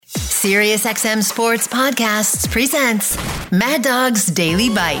SiriusXM Sports Podcasts presents Mad Dog's Daily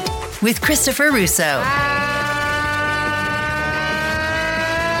Bite with Christopher Russo. And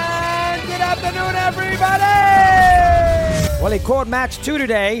good afternoon, everybody! Well, he called match 2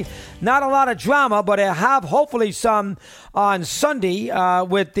 today. Not a lot of drama, but he'll have hopefully some on Sunday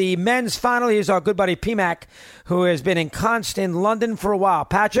with the men's final. Here's our good buddy P-Mac, who has been ensconced in London for a while.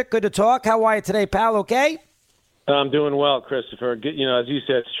 Patrick, good to talk. How are you today, pal? Okay? I'm doing well, Christopher. You know, as you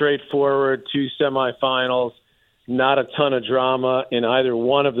said, straightforward, 2 semifinals, not a ton of drama in either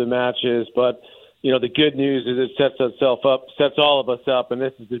one of the matches. But, you know, the good news is it sets all of us up, and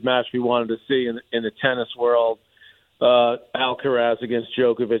this is the match we wanted to see in the tennis world. Alcaraz against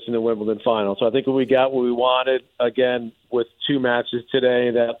Djokovic in the Wimbledon final. So I think we got what we wanted, again, with 2 matches today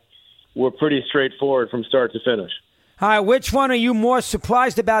that were pretty straightforward from start to finish. All right, which one are you more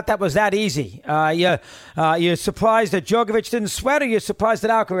surprised about that was that easy? You're surprised that Djokovic didn't sweat, or you're surprised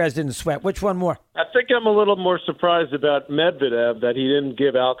that Alcaraz didn't sweat? Which one more? I think I'm a little more surprised about Medvedev that he didn't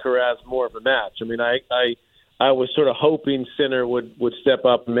give Alcaraz more of a match. I mean, I was sort of hoping Sinner would step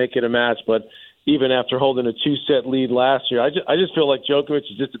up and make it a match, but even after holding a 2-set lead last year, I just feel like Djokovic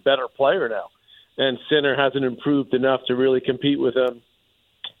is just a better player now, and Sinner hasn't improved enough to really compete with him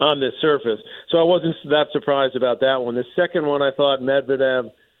on this surface. So I wasn't that surprised about that one. The second one, I thought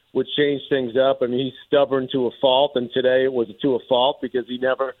Medvedev would change things up. I mean, he's stubborn to a fault, and today it was to a fault because he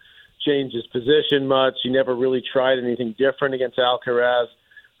never changed his position much. He never really tried anything different against Alcaraz,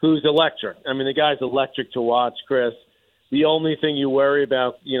 who's electric. I mean, the guy's electric to watch, Chris. The only thing you worry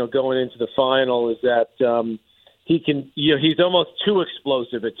about, you know, going into the final is that he can, you know, he's almost too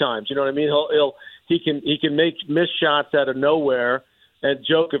explosive at times. You know what I mean? He can make missed shots out of nowhere. And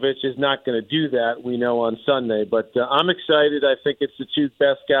Djokovic is not going to do that, we know, on Sunday. But I'm excited. I think it's the 2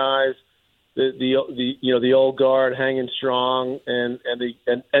 best guys, the old guard hanging strong, and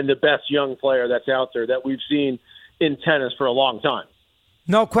the best young player that's out there that we've seen in tennis for a long time.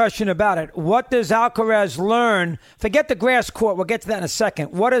 No question about it. What does Alcaraz learn? Forget the grass court. We'll get to that in a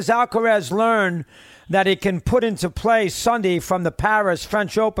second. What does Alcaraz learn that he can put into play Sunday from the Paris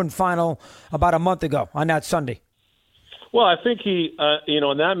French Open final about a month ago on that Sunday? Well, I think he,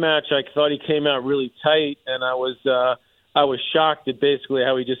 in that match, I thought he came out really tight, and I was shocked at basically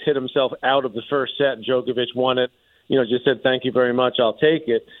how he just hit himself out of the first set, and Djokovic won it. You know, just said, thank you very much, I'll take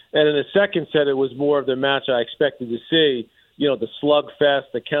it. And in the second set, it was more of the match I expected to see. You know, the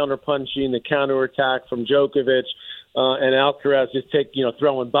slugfest, the counter-punching, the counter-attack from Djokovic, and Alcaraz just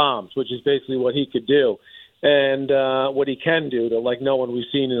throwing bombs, which is basically what he could do, and what he can do, like no one we've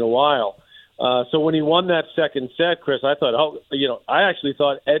seen in a while. So when he won that second set, Chris, I thought, I actually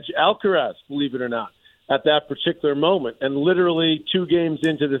thought edge Alcaraz, believe it or not, at that particular moment. And literally 2 games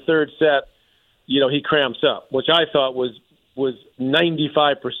into the third set, he cramps up, which I thought was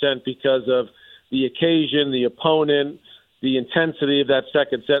 95% because of the occasion, the opponent, the intensity of that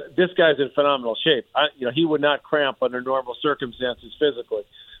second set. This guy's in phenomenal shape. He would not cramp under normal circumstances physically.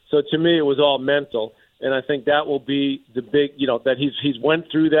 So to me, it was all mental. And I think that will be the big, that he's went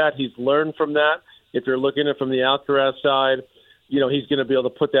through that. He's learned from that. If you're looking at it from the Alcaraz side, he's going to be able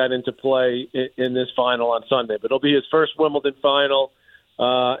to put that into play in this final on Sunday. But it'll be his first Wimbledon final,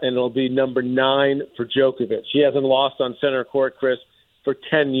 and it'll be number 9 for Djokovic. He hasn't lost on center court, Chris, for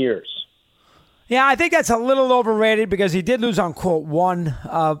 10 years. Yeah, I think that's a little overrated because he did lose on court 1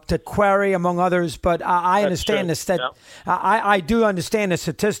 to Querrey, among others. But I understand this. Yeah. I do understand the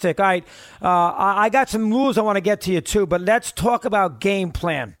statistic. I got some rules I want to get to you too, but let's talk about game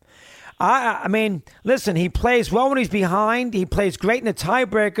plan. I mean, listen, he plays well when he's behind. He plays great in the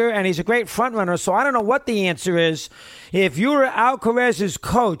tiebreaker, and he's a great front runner. So I don't know what the answer is. If you were Alcaraz's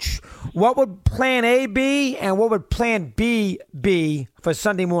coach, what would plan A be, and what would plan B be for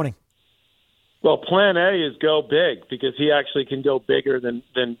Sunday morning? Well, plan A is go big because he actually can go bigger than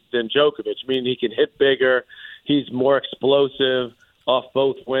Djokovic. I mean, he can hit bigger. He's more explosive off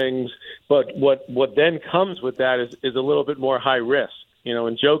both wings. But what then comes with that is a little bit more high risk.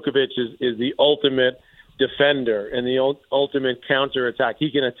 And Djokovic is the ultimate defender and the ultimate counterattack. He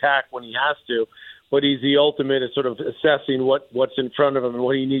can attack when he has to, but he's the ultimate at sort of assessing what's in front of him and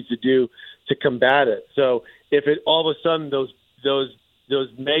what he needs to do to combat it. So if it all of a sudden those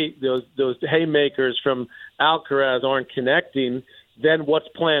haymakers from Alcaraz aren't connecting, then what's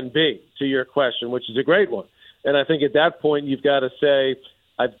plan B, to your question, which is a great one. And I think at that point you've got to say,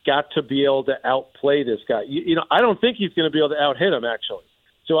 I've got to be able to outplay this guy. I don't think he's going to be able to out-hit him, actually.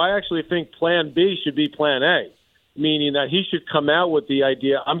 So I actually think plan B should be plan A, meaning that he should come out with the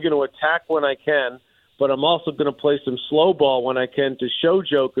idea, I'm going to attack when I can, but I'm also going to play some slow ball when I can to show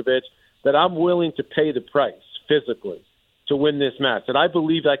Djokovic that I'm willing to pay the price physically to win this match, that I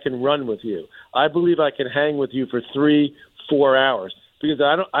believe I can run with you. I believe I can hang with you for 3-4 hours. Because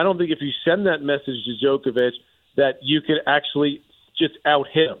I don't think if you send that message to Djokovic that you can actually just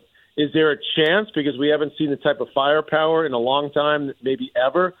out-hit him. Is there a chance, because we haven't seen the type of firepower in a long time, maybe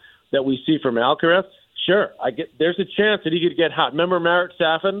ever, that we see from Alcaraz? Sure, there's a chance that he could get hot. Remember Marat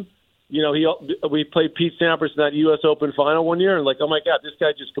Safin? You know, we played Pete Sampras in that U.S. Open final one year, and like, oh my God, this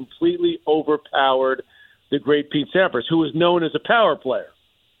guy just completely overpowered the great Pete Sampras, who was known as a power player.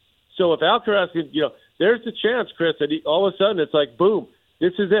 So if Alcaraz could, there's the chance, Chris, that all of a sudden it's like, boom,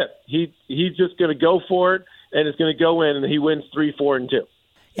 this is it. He's just going to go for it, and it's going to go in, and he wins 3-4 and 2.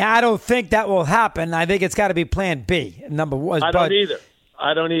 Yeah, I don't think that will happen. I think it's got to be Plan B. Number one. I don't either.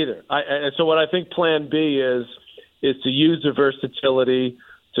 So what I think Plan B is to use the versatility.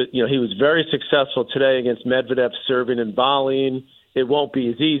 He was very successful today against Medvedev serving and volleying. It won't be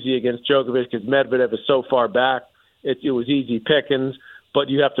as easy against Djokovic because Medvedev is so far back. It was easy pickings. But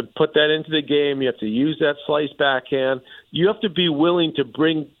you have to put that into the game. You have to use that slice backhand. You have to be willing to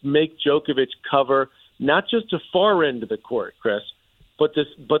make Djokovic cover not just the far end of the court, Chris, but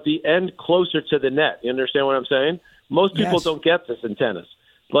the end closer to the net. You understand what I'm saying? Most people don't get this in tennis.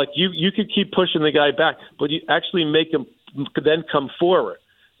 Like you could keep pushing the guy back, but you actually make him then come forward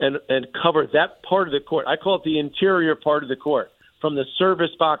and cover that part of the court. I call it the interior part of the court, from the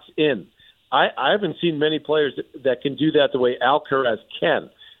service box in. I haven't seen many players that can do that the way Alcaraz can.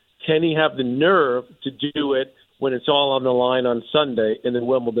 Can he have the nerve to do it when it's all on the line on Sunday in the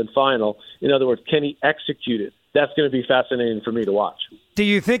Wimbledon final? In other words, can he execute it? That's going to be fascinating for me to watch. Do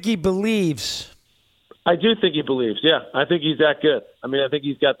you think he believes? I do think he believes, yeah. I think he's that good. I mean, I think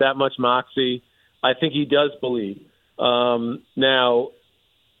he's got that much moxie. I think he does believe. Now,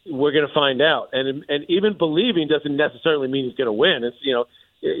 we're going to find out. And even believing doesn't necessarily mean he's going to win. It's,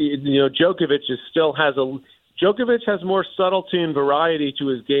 Djokovic has more subtlety and variety to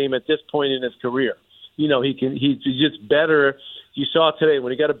his game at this point in his career. He's just better. You saw today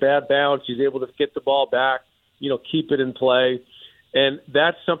when he got a bad bounce, he's able to get the ball back, keep it in play. And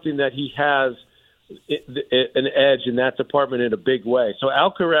that's something that he has an edge in that department in a big way. So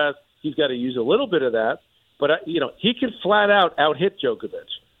Alcaraz, he's got to use a little bit of that, but he can flat out hit Djokovic,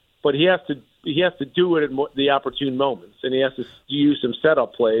 but he has to do it at the opportune moments, and he has to use some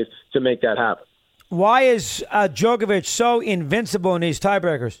setup plays to make that happen. Why is Djokovic so invincible in these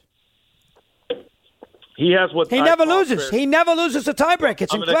tiebreakers? He has what he never loses. He never loses a tiebreak.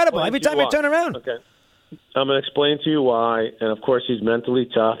 It's incredible every time you turn around. Okay, I'm going to explain to you why, and of course he's mentally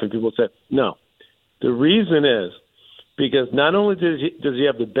tough, and people say no. The reason is because not only does he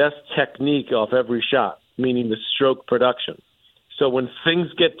have the best technique off every shot, meaning the stroke production. So when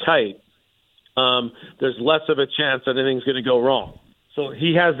things get tight, there's less of a chance that anything's going to go wrong. So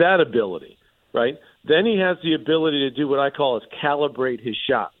he has that ability, right? Then he has the ability to do what I call is calibrate his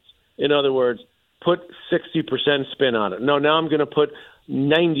shots. In other words, put 60% spin on it. No, now I'm going to put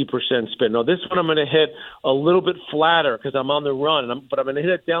 90% spin. No, this one I'm going to hit a little bit flatter because I'm on the run, but I'm going to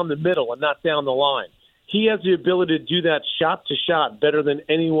hit it down the middle and not down the line. He has the ability to do that shot to shot better than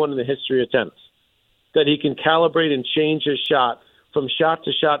anyone in the history of tennis. That he can calibrate and change his shot from shot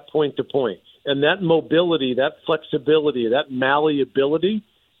to shot, point to point. And that mobility, that flexibility, that malleability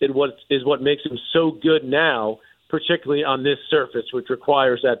is what makes him so good now, particularly on this surface, which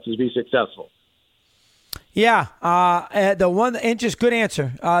requires that to be successful. Yeah, just good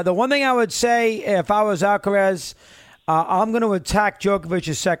answer. The one thing I would say if I was Alcaraz, I'm going to attack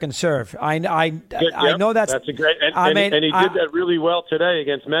Djokovic's second serve. I know that's a great, and he did that really well today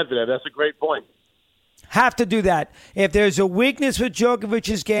against Medvedev. That's a great point. Have to do that. If there's a weakness with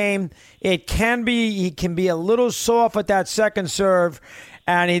Djokovic's game, he can be a little soft at that second serve,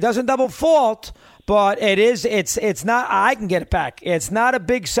 and he doesn't double fault. But it's not. I can get it back. It's not a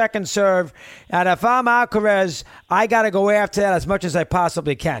big second serve, and if I'm Alcaraz, I got to go after that as much as I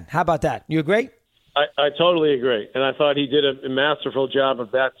possibly can. How about that? You agree? I totally agree, and I thought he did a masterful job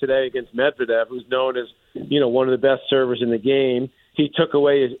of that today against Medvedev, who's known as one of the best servers in the game. He took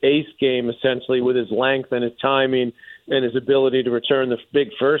away his ace game essentially with his length and his timing and his ability to return the big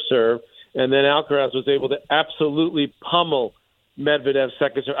first serve, and then Alcaraz was able to absolutely pummel Medvedev's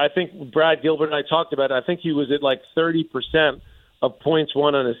second serve. I think Brad Gilbert and I talked about it. I think he was at like 30% of points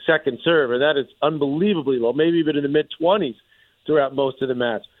won on his second serve, and that is unbelievably low, maybe even in the mid-20s throughout most of the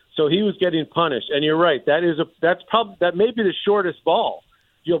match. So he was getting punished, and you're right. That may be the shortest ball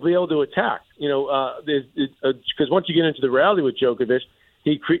you'll be able to attack. Because once you get into the rally with Djokovic,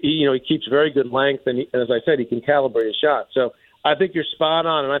 he keeps very good length, and as I said, he can calibrate his shot. So I think you're spot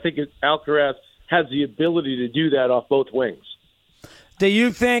on, and I think Alcaraz has the ability to do that off both wings. Do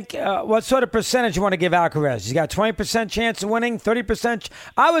you think, what sort of percentage you want to give Alcaraz? He's got 20% chance of winning, 30%?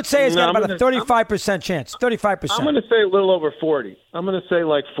 I would say he's got about a 35% chance, 35%. I'm going to say a little over 40. I'm going to say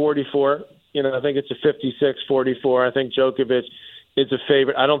like 44. I think it's a 56-44. I think Djokovic is a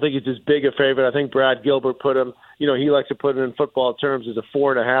favorite. I don't think he's as big a favorite. I think Brad Gilbert put him, he likes to put it in football terms as a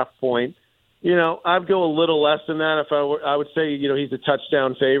 4.5 point. I'd go a little less than that if I would say, he's a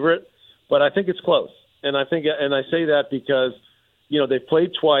touchdown favorite, but I think it's close. And I say that because, they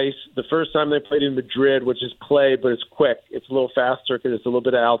played twice. The first time they played in Madrid, which is clay, but it's quick. It's a little faster because it's a little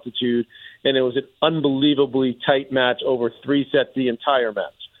bit of altitude. And it was an unbelievably tight match over 3 sets the entire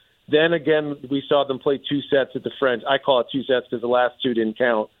match. Then again, we saw them play 2 sets at the French. I call it 2 sets because the last 2 didn't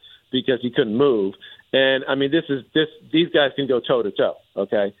count because he couldn't move. And I mean, these guys can go toe to toe.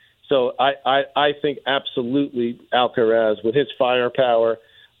 Okay. So I think absolutely Alcaraz with his firepower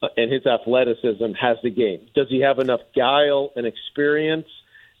and his athleticism has the game. Does he have enough guile and experience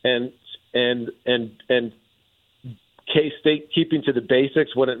and K-State keeping to the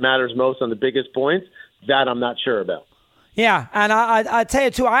basics when it matters most on the biggest points? That I'm not sure about. Yeah, and I tell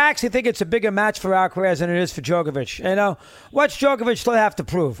you, too, I actually think it's a bigger match for Alcaraz than it is for Djokovic. What's Djokovic still have to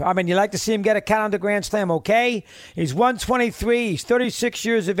prove? I mean, you like to see him get a calendar Grand Slam, okay? He's 123. He's 36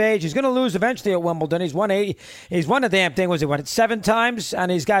 years of age. He's going to lose eventually at Wimbledon. He's won the damn thing. Was he won it 7 times?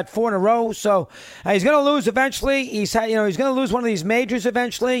 And he's got 4 in a row. So he's going to lose eventually. He's going to lose one of these majors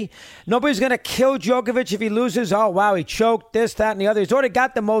eventually. Nobody's going to kill Djokovic if he loses. Oh, wow, he choked this, that, and the other. He's already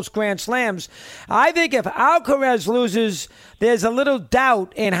got the most Grand Slams. I think if Alcaraz loses, there's a little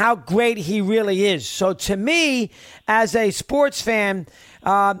doubt in how great he really is. So to me, as a sports fan,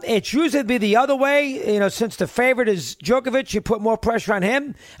 it's usually be the other way. Since the favorite is Djokovic, you put more pressure on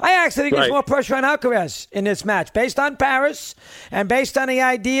him. I actually think there's more pressure on Alcaraz in this match, based on Paris and based on the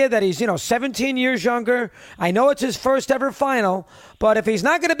idea that he's 17 years younger. I know it's his first ever final, but if he's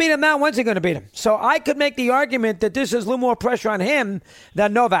not going to beat him now, when's he going to beat him? So I could make the argument that this is a little more pressure on him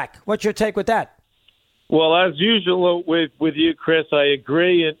than Novak. What's your take with that? Well, as usual with you, Chris, I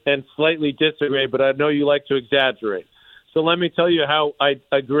agree and slightly disagree, but I know you like to exaggerate. So let me tell you how I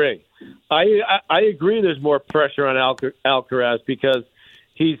agree. I agree there's more pressure on Alcaraz because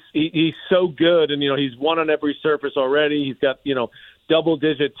he's so good, and he's won on every surface already. He's got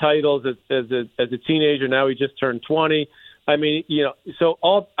double-digit titles as a teenager. Now he just turned 20. I mean,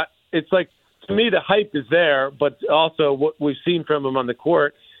 so it's like, to me, the hype is there, but also what we've seen from him on the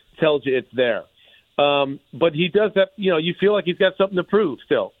court tells you it's there. But he does have, you feel like he's got something to prove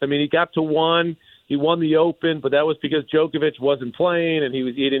still. I mean, he got to 1. He won the Open, but that was because Djokovic wasn't playing and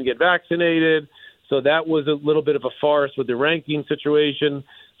he didn't get vaccinated. So that was a little bit of a farce with the ranking situation.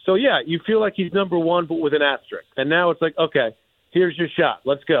 So, yeah, you feel like he's number 1, but with an asterisk. And now it's like, okay, here's your shot.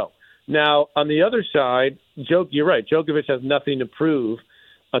 Let's go. Now, on the other side, you're right. Djokovic has nothing to prove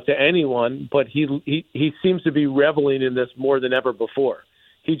to anyone, but he seems to be reveling in this more than ever before.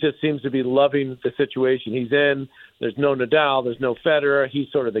 He just seems to be loving the situation he's in. There's no Nadal. There's no Federer. He's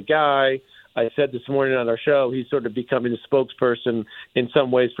sort of the guy. I said this morning on our show, he's sort of becoming a spokesperson in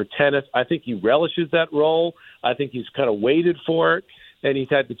some ways for tennis. I think he relishes that role. I think he's kind of waited for it, and he's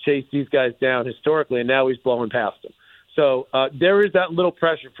had to chase these guys down historically, and now he's blowing past them. So there is that little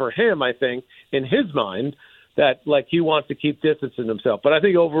pressure for him, I think, in his mind, that like he wants to keep distancing himself. But I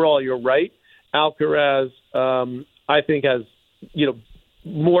think overall you're right. Alcaraz, I think, has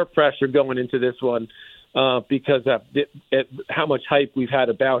more pressure going into this one because of how much hype we've had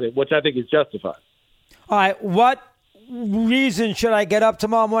about it, which I think is justified. All right. What reason should I get up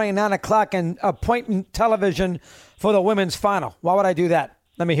tomorrow morning at 9 o'clock and appoint television for the women's final? Why would I do that?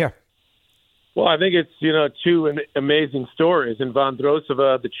 Let me hear. Well, I think it's, 2 amazing stories. And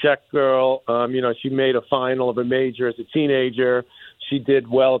Vondrousova, the Czech girl, she made a final of a major as a teenager. She did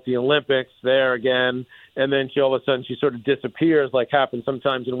well at the Olympics there again. And then all of a sudden she sort of disappears, like happens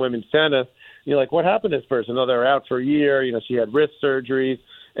sometimes in women's tennis. You're like, what happened to this person? Oh, they're out for a year. She had wrist surgeries,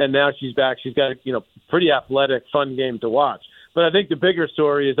 and now she's back. She's got a, pretty athletic, fun game to watch. But I think the bigger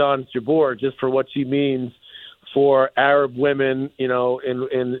story is on Jabeur, just for what she means for Arab women, in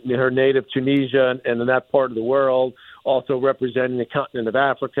her native Tunisia and in that part of the world, also representing the continent of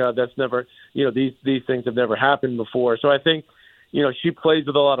Africa. That's never, these things have never happened before. So I think, she plays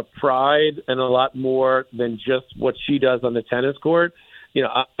with a lot of pride and a lot more than just what she does on the tennis court.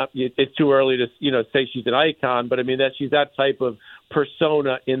 It's too early to, say she's an icon, but I mean that she's that type of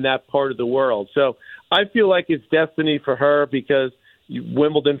persona in that part of the world. So I feel like it's destiny for her because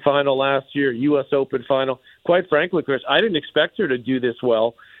Wimbledon final last year, U.S. Open final. Quite frankly, Chris, I didn't expect her to do this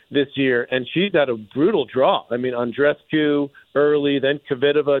well this year, and she's had a brutal draw. I mean, Andreescu early, then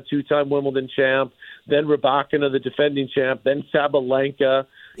Kvitova, 2-time Wimbledon champ, then Rybakina, the defending champ, then Sabalenka.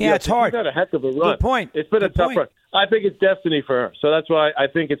 Yeah, it's hard. She's had a heck of a run. Good point. It's been a tough run. I think it's destiny for her. So that's why I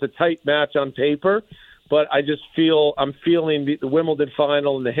think it's a tight match on paper. But I'm feeling the Wimbledon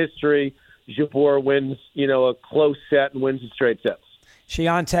final in the history. Jabeur wins, a close set and wins in straight sets.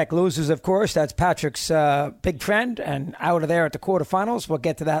 Swiatek loses, of course. That's Patrick's big friend, and out of there at the quarterfinals. We'll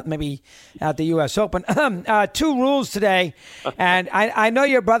get to that maybe at the U.S. Open. 2 rules today, and I know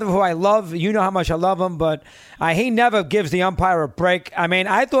your brother, who I love. You know how much I love him, but he never gives the umpire a break. I mean,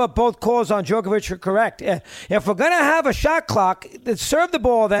 I thought both calls on Djokovic were correct. If we're going to have a shot clock, serve the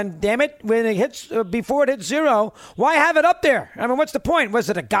ball then, damn it, when it hits before it hits 0. Why have it up there? I mean, what's the point? Was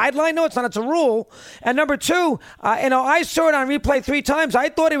it a guideline? No, it's not. It's a rule. And number 2, I saw it on replay 3 times. I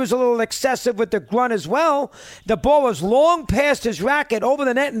thought he was a little excessive with the grunt as well. The ball was long past his racket over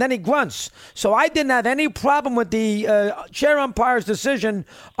the net, and then he grunts. So I didn't have any problem with the chair umpire's decision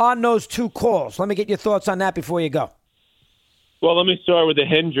on those 2 calls. Let me get your thoughts on that before you go. Well, let me start with the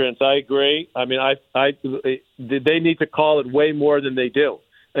hindrance. I agree. I mean, they need to call it way more than they do.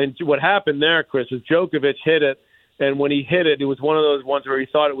 And what happened there, Chris, was Djokovic hit it, and when he hit it, it was one of those ones where he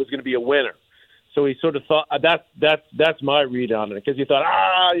thought it was going to be a winner. So he sort of thought that's my read on it, because he thought,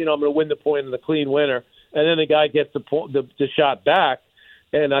 I'm going to win the point and the clean winner, and then the guy gets the shot back,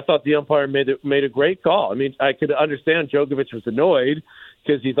 and I thought the umpire made a great call. I mean, I could understand Djokovic was annoyed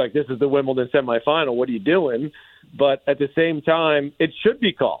because he's like, this is the Wimbledon semifinal, what are you doing? But at the same time, it should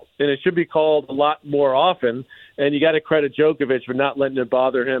be called, and it should be called a lot more often. And you got to credit Djokovic for not letting it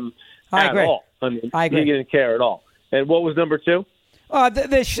bother him at all. I mean, he didn't care at all. And what was number 2?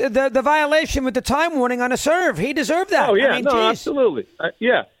 The violation with the time warning on a serve. He deserved that. Oh, yeah, absolutely.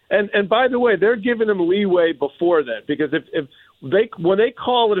 Yeah. And by the way, they're giving him leeway before that, because when they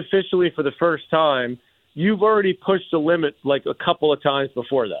call it officially for the first time, you've already pushed the limit like a couple of times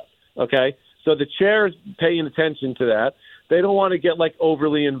before that, okay? So the chair's paying attention to that. They don't want to get like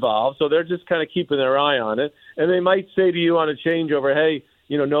overly involved, so they're just kind of keeping their eye on it. And they might say to you on a changeover, hey,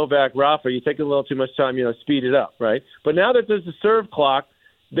 Novak, Rafa, you're taking a little too much time, speed it up, right? But now that there's a serve clock,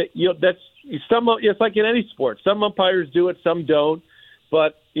 it's like in any sport. Some umpires do it, some don't.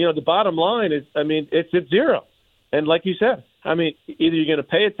 But, the bottom line is, I mean, it's at 0. And like you said, I mean, either you're going to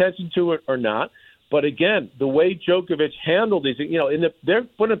pay attention to it or not. But again, the way Djokovic handled these, they're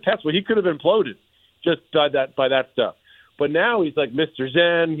putting a pest where he could have imploded just by that stuff. But now he's like Mr.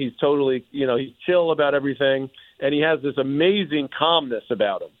 Zen. He's totally, he's chill about everything. And he has this amazing calmness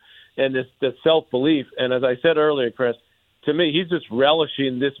about him and this self-belief. And as I said earlier, Chris, to me, he's just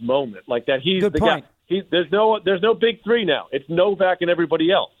relishing this moment. Like that he's Good the point. guy. There's no big 3 now. It's Novak and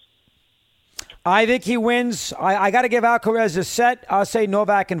everybody else. I think he wins. I got to give Alcaraz a set. I'll say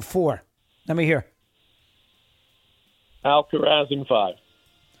Novak in 4. Let me hear. Alcaraz in 5.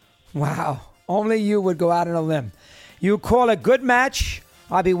 Wow. Only you would go out on a limb. You call a good match.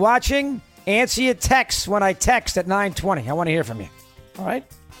 I'll be watching. Answer your texts when I text at 9:20. I want to hear from you. All right?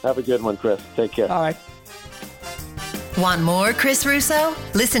 Have a good one, Chris. Take care. All right. Want more Chris Russo?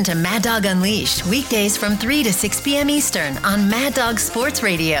 Listen to Mad Dog Unleashed weekdays from 3 to 6 p.m. Eastern on Mad Dog Sports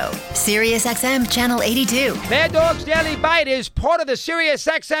Radio, Sirius XM Channel 82. Mad Dog's Daily Bite is part of the Sirius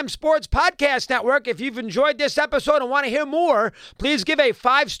XM Sports Podcast Network. If you've enjoyed this episode and want to hear more, please give a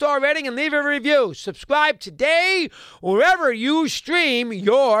 5-star rating and leave a review. Subscribe today wherever you stream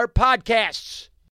your podcasts.